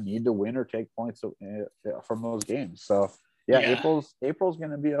you're gonna need to win or take points from those games. So yeah. April's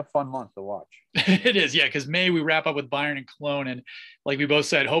gonna be a fun month to watch. It is, yeah, because May we wrap up with Bayern and Cologne, and like we both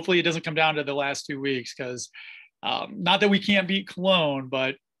said, hopefully it doesn't come down to the last 2 weeks, because not that we can't beat Cologne,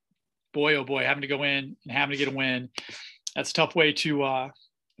 but boy, oh boy, having to go in and having to get a win, that's a tough way to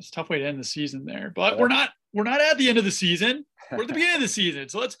end the season there. But we're not at the end of the season. We're at the beginning of the season.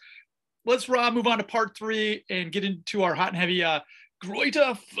 So let's Rob, move on to part 3 and get into our hot and heavy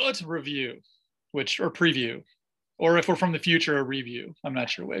Greuther Fürth review, or preview, or if we're from the future, a review. I'm not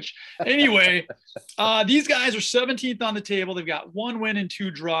sure which. Anyway, these guys are 17th on the table. They've got 1 win and 2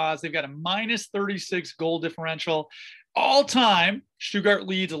 draws. They've got a -36 goal differential. All time, Stuttgart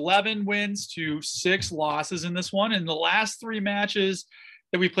leads 11 wins to 6 losses in this one. And the last 3 matches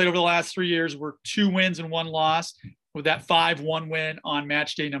that we played over the last 3 years were 2 wins and 1 loss, with that 5-1 win on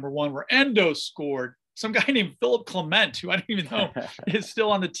match day number 1, where Endo scored. Some guy named Philip Clement, who I don't even know is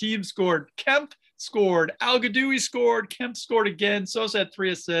still on the team, scored. Kemp scored. Al Gadoui scored. Kemp scored again. Sosa had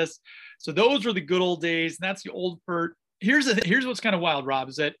 3 assists. So those were the good old days. And that's the old Fürth. Here's what's kind of wild, Rob,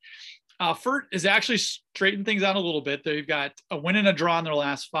 is that Fürth is actually straightened things out a little bit. They've got a win and a draw in their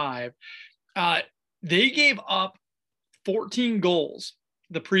last 5. They gave up 14 goals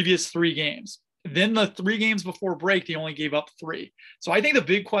the previous 3 games. Then the 3 games before break, they only gave up 3. So I think the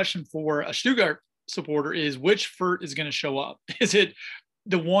big question for a Stuttgart supporter is, which Fürth is going to show up? Is it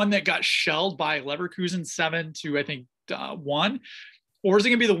the one that got shelled by Leverkusen 7-1? Or is it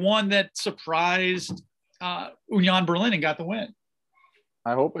going to be the one that surprised Union Berlin and got the win?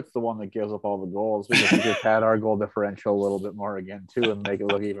 I hope it's the one that gives up all the goals, because we just had our goal differential a little bit more again too, and make it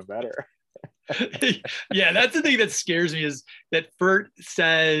look even better. Yeah, that's the thing that scares me, is that Fürth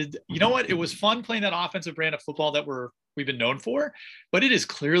said, you know what, it was fun playing that offensive brand of football that we've been known for, but it is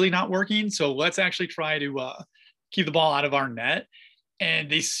clearly not working. So let's actually try to keep the ball out of our net. And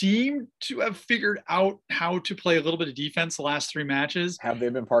they seem to have figured out how to play a little bit of defense the last 3 matches. Have they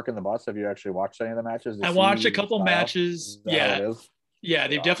been parking the bus? Have you actually watched any of the matches? I watched a couple matches. Yeah,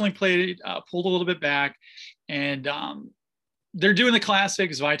 they've definitely played, pulled a little bit back, and they're doing the classic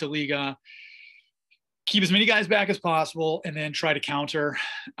Zweite Liga. Keep as many guys back as possible, and then try to counter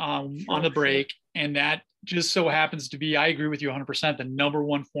on the break. Sure. And that just so happens to be, I agree with you 100%, the number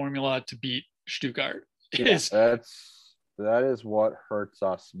 1 formula to beat Stuttgart. That is what hurts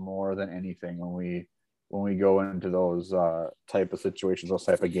us more than anything when when we go into those type of situations, those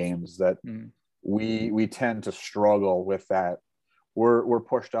type of games, that we tend to struggle with that. We're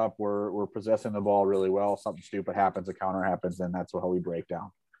pushed up, we're possessing the ball really well. Something stupid happens, a counter happens, and that's how we break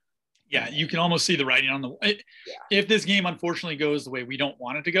down. Yeah, you can almost see the writing on the. If this game unfortunately goes the way we don't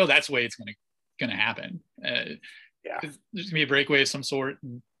want it to go, that's the way it's gonna happen. There's gonna be a breakaway of some sort,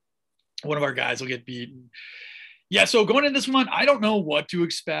 and one of our guys will get beaten. Yeah, so going into this one, I don't know what to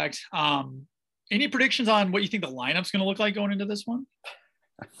expect. Any predictions on what you think the lineup's going to look like going into this one?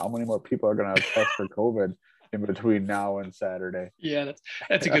 How many more people are going to test for COVID in between now and Saturday? Yeah,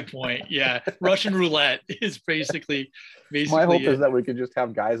 that's a good point. Yeah, Russian roulette is basically. My hope is that we could just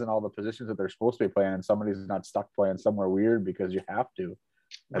have guys in all the positions that they're supposed to be playing, and somebody's not stuck playing somewhere weird because you have to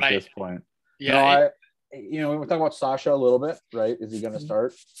at this point. Yeah, no, we talk about Sasha a little bit, right? Is he going to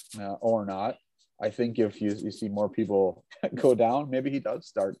start or not? I think if you see more people go down, maybe he does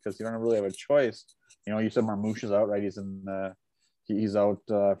start because you don't really have a choice. You said Marmouche is out, right? He's out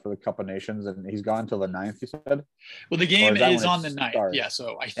for the Cup of Nations, and he's gone till the 9th, you said? Well, the game is on the 9th. Yeah,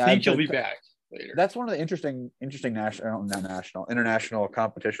 so I think he'll be back later. That's one of the interesting international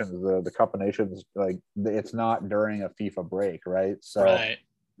competitions, the Cup of Nations. Like, it's not during a FIFA break, right? So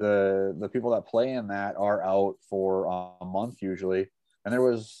the people that play in that are out for a month usually. And there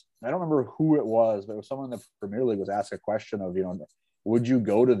was, I don't remember who it was, but it was someone in the Premier League was asked a question of, would you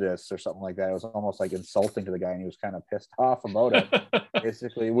go to this or something like that? It was almost like insulting to the guy, and he was kind of pissed off about it.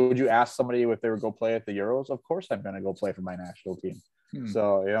 Basically, would you ask somebody if they would go play at the Euros? Of course I'm going to go play for my national team.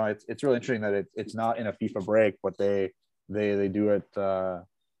 So, it's really interesting that it's not in a FIFA break, but they do it.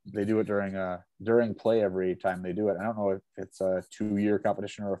 They do it during play every time they do it. I don't know if it's a 2-year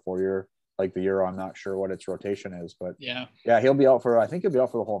competition or a 4-year. Like the Euro, I'm not sure what its rotation is, but he'll be out I think he'll be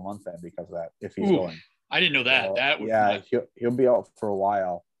out for the whole month then because of that, if he's going. I didn't know that. So, he'll be out for a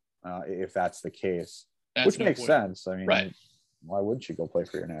while if that's the case, which makes sense. I mean, why wouldn't you go play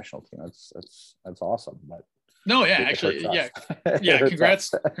for your national team? That's awesome. But no, actually, congrats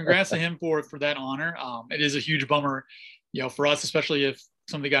to him for that honor. It is a huge bummer, for us, especially if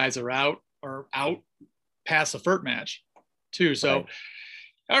some of the guys are out past the FERT match too. So.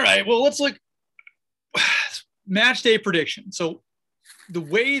 All right, well, let's look match day prediction. So the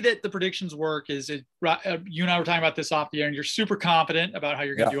way that the predictions work is you and I were talking about this off the air, and you're super confident about how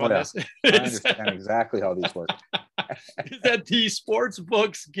you're going to do on this. I understand exactly how these work. Is that the sports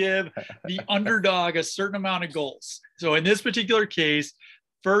books give the underdog a certain amount of goals. So in this particular case,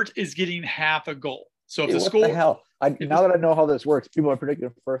 FERT is getting half a goal. So if the score, the hell? Now that I know how this works, people are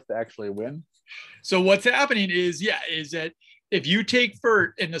predicting FERT to actually win. So what's happening is that if you take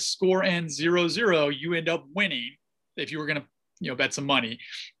FERT and the score ends 0-0, you end up winning if you were going to, bet some money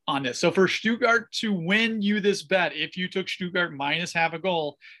on this. So for Stuttgart to win you this bet, if you took Stuttgart minus half a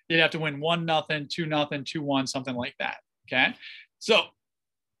goal, they'd have to win 1-0, 2-0, 2-1, something like that. Okay. So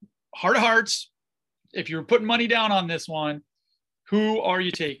heart of hearts, if you're putting money down on this one, who are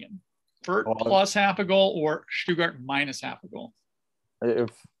you taking? FERT plus half a goal or Stuttgart minus half a goal? If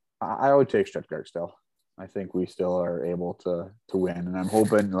I would take Stuttgart still. I think we still are able to win. And I'm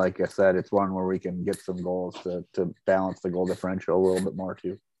hoping, like I said, it's one where we can get some goals to balance the goal differential a little bit more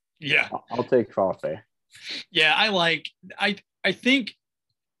too. Yeah. I'll take VfB. Yeah, I think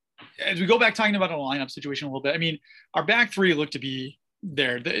as we go back talking about a lineup situation a little bit, I mean, our back three look to be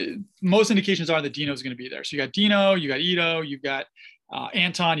there. Most indications are that Dino's going to be there. So you got Dino, you got Ito, you've got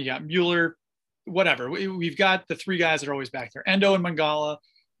Anton, you got Mueller, whatever. We've got the three guys that are always back there. Endo and Mangala.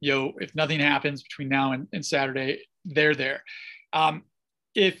 If nothing happens between now and Saturday, they're there.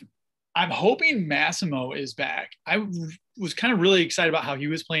 If I'm hoping Massimo is back, I was kind of really excited about how he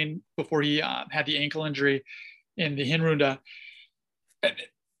was playing before he had the ankle injury in the Hinrunde.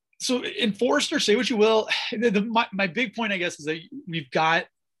 So in Forster, say what you will, my big point, I guess, is that we've got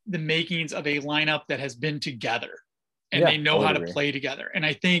the makings of a lineup that has been together and they know how to play together. And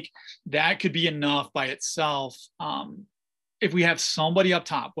I think that could be enough by itself. If we have somebody up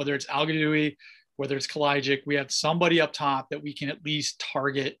top, whether it's Al-Gadoui, whether it's Kalajic, we have somebody up top that we can at least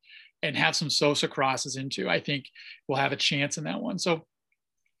target and have some Sosa crosses into. I think we'll have a chance in that one. So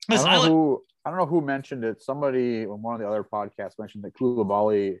listen, I don't know who mentioned it. Somebody on one of the other podcasts mentioned that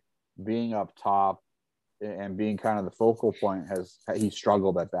Koulibaly being up top and being kind of the focal point he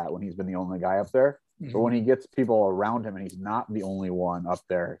struggled at that when he's been the only guy up there. Mm-hmm. But when he gets people around him and he's not the only one up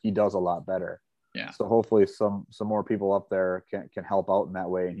there, he does a lot better. Yeah. So hopefully some more people up there can help out in that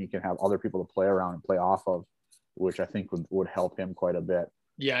way, and he can have other people to play around and play off of, which I think would help him quite a bit.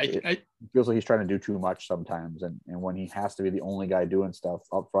 Yeah. It feels like he's trying to do too much sometimes. And when he has to be the only guy doing stuff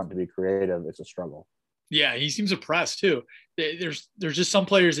up front to be creative, it's a struggle. Yeah. He seems oppressed too. There's just some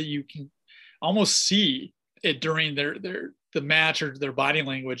players that you can almost see it during the match or their body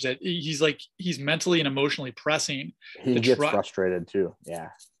language that he's mentally and emotionally pressing. He gets frustrated too. Yeah.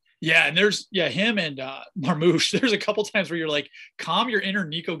 Yeah. And there's him and Marmouche. There's a couple times where you're like, calm your inner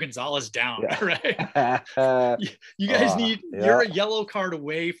Nico Gonzalez down. Yeah. Right. You guys you're a yellow card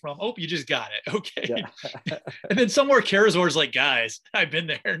away from, you just got it. Okay. Yeah. And then somewhere Karazor's like, guys, I've been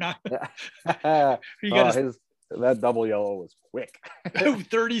there. Not that double yellow was quick.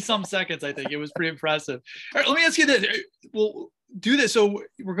 30 some seconds. I think it was pretty impressive. All right, let me ask you this. We'll do this. So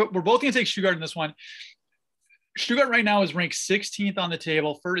we're both going to take Stuttgart in this one. Stuttgart right now is ranked 16th on the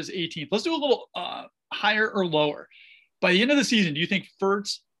table. Fürth is 18th. Let's do a little higher or lower. By the end of the season, do you think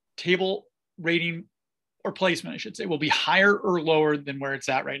Fürth's table rating or placement, I should say, will be higher or lower than where it's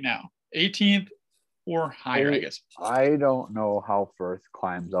at right now? 18th or higher, I guess. I don't know how Fürth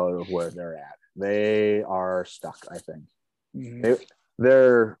climbs out of where they're at. They are stuck, I think. Mm-hmm.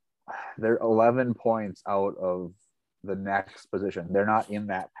 They're 11 points out of the next position. They're not in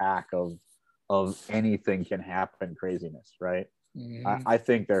that pack of anything can happen craziness, right? Mm-hmm. I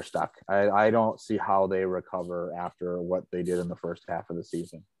think they're stuck. I don't see how they recover after what they did in the first half of the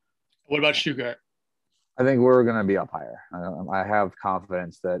season. What about Stuttgart? I think we're going to be up higher. I have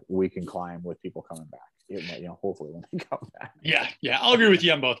confidence that we can climb with people coming back. Hopefully when they come back. Yeah. I'll agree with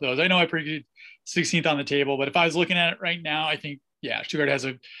you on both of those. I know I predicted 16th on the table, but if I was looking at it right now, I think, Stuttgart has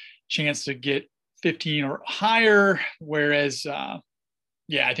a chance to get 15 or higher. Whereas, I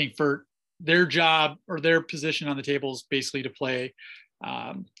think for their job or their position on the table is basically to play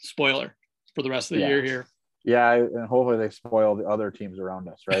spoiler for the rest of the year here. Yeah, and hopefully they spoil the other teams around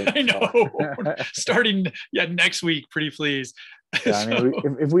us, right? I know. Starting next week, pretty please. Yeah, I mean,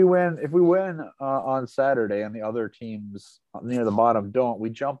 if we win on Saturday and the other teams near the bottom don't, we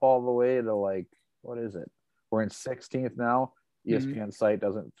jump all the way to what is it? We're in 16th now. ESPN site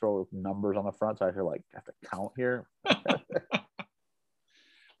doesn't throw numbers on the front, so I feel like I have to count here.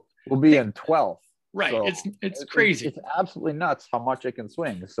 We'll be in 12th. Right. So it's crazy. It's absolutely nuts how much it can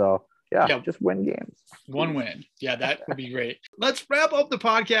swing. So just win games. One win. Yeah, that would be great. Let's wrap up the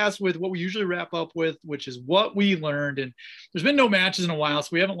podcast with what we usually wrap up with, which is what we learned. And there's been no matches in a while, so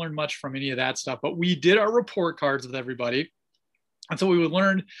we haven't learned much from any of that stuff. But we did our report cards with everybody. And so what we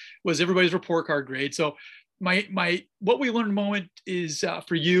learned was everybody's report card grade. So my what we learned moment is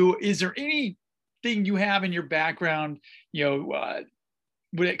for you. Is there anything you have in your background,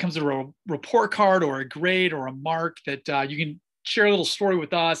 when it comes to a report card or a grade or a mark that you can share a little story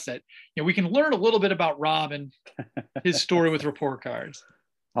with us that we can learn a little bit about Rob and his story with report cards?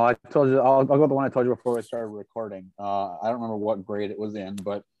 Oh, I told you, I'll go with the one I told you before we started recording. I don't remember what grade it was in,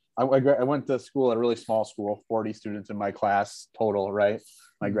 but I went to school at a really small school, 40 students in my class total, right?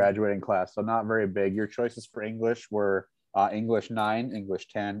 My graduating class. So not very big. Your choices for English were English 9, English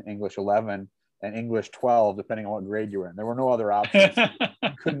 10, English 11, and English 12, depending on what grade you were in. There were no other options.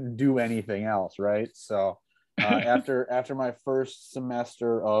 You couldn't do anything else, right? So after my first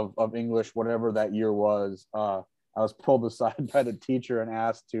semester of English, whatever that year was, I was pulled aside by the teacher and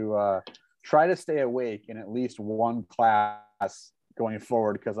asked to try to stay awake in at least one class going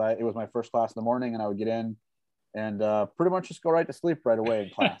forward, because it was my first class in the morning, and I would get in and pretty much just go right to sleep right away in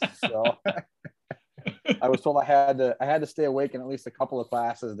class. So I was told I had to stay awake in at least a couple of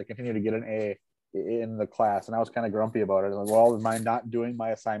classes to continue to get an A in the class, and I was kind of grumpy about it. Like, well, am I not doing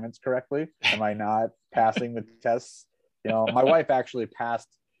my assignments correctly? Am I not passing the tests? My wife actually passed.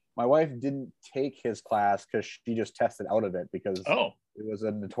 My wife didn't take his class because she just tested out of it because it was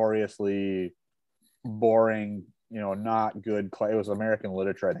a notoriously boring, not good class. It was American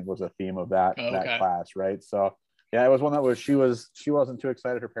literature, I think, was the theme of that class, right? So it was one that she wasn't too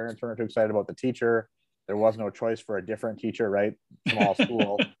excited. Her parents weren't too excited about the teacher. There was no choice for a different teacher, right? Small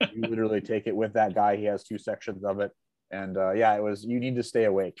school. You literally take it with that guy. He has 2 sections of it. And it was, you need to stay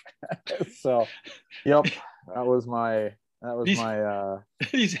awake. So, yep,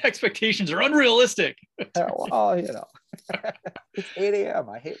 these expectations are unrealistic. Well, it's 8 a.m.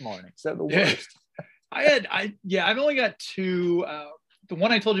 I hate mornings. They're the worst. I've only got 2. The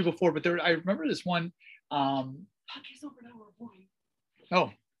one I told you before, but I remember this one. Oh,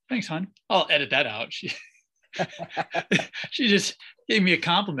 thanks, hon. I'll edit that out. She just gave me a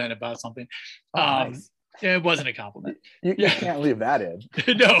compliment about something. Nice. It wasn't a compliment. You can't leave that in.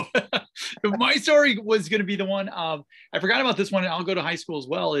 No. My story was going to be the one. I forgot about this one. I'll go to high school as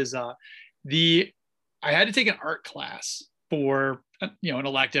well. I had to take an art class for an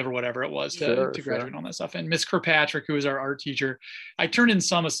elective or whatever it was to graduate and all that stuff. And Miss Kirkpatrick, who was our art teacher, I turned in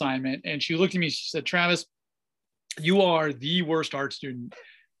some assignment, and she looked at me. She said, "Travis, you are the worst art student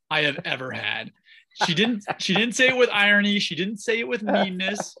I have ever had. She didn't say it with irony. She didn't say it with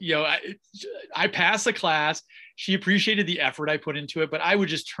meanness. I passed the class. She appreciated the effort I put into it, but I would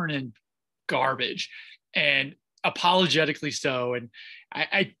just turn in garbage, and apologetically so. And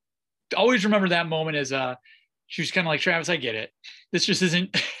I always remember that moment as she was kind of like, Travis, I get it. This just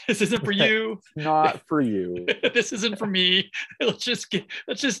isn't, this isn't for you. Not for you. This isn't for me. Let's just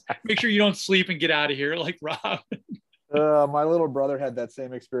make sure you don't sleep and get out of here. Like Rob. My little brother had that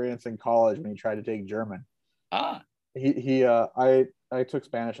same experience in college when he tried to take German. I took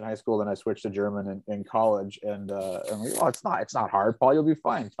Spanish in high school, then I switched to German in college, and I'm like, it's not hard, Paul, you'll be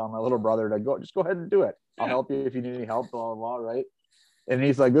fine. Telling my little brother to go ahead and do it. I'll help you if you need any help, blah, blah, blah, right? And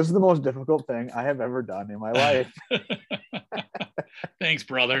he's like, this is the most difficult thing I have ever done in my life. Thanks,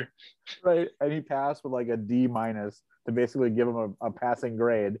 brother. Right. And he passed with like a D- to basically give him a passing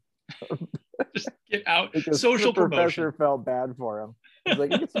grade. Just get out. Social the promotion. Professor felt bad for him. He's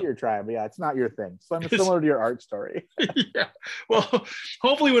like, you can see you're trying, but yeah, it's not your thing. So I'm similar to your art story. Yeah. Well,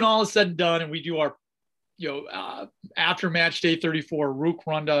 hopefully when all is said and done and we do our, after match day 34, Rook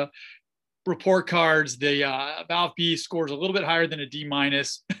Runda report cards, the VfB scores a little bit higher than a D-.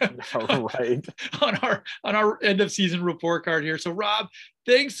 Right. on our end of season report card here. So Rob,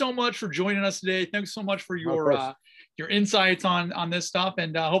 thanks so much for joining us today. Thanks so much for your insights on this stuff,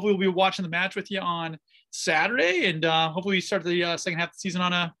 and hopefully we'll be watching the match with you on Saturday, and hopefully we start the second half of the season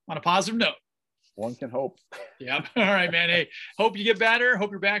on a positive note. One can hope. Yep. All right, man. Hey, hope you get better.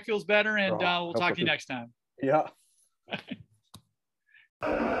 Hope your back feels better, and we'll talk to you next time. Yeah.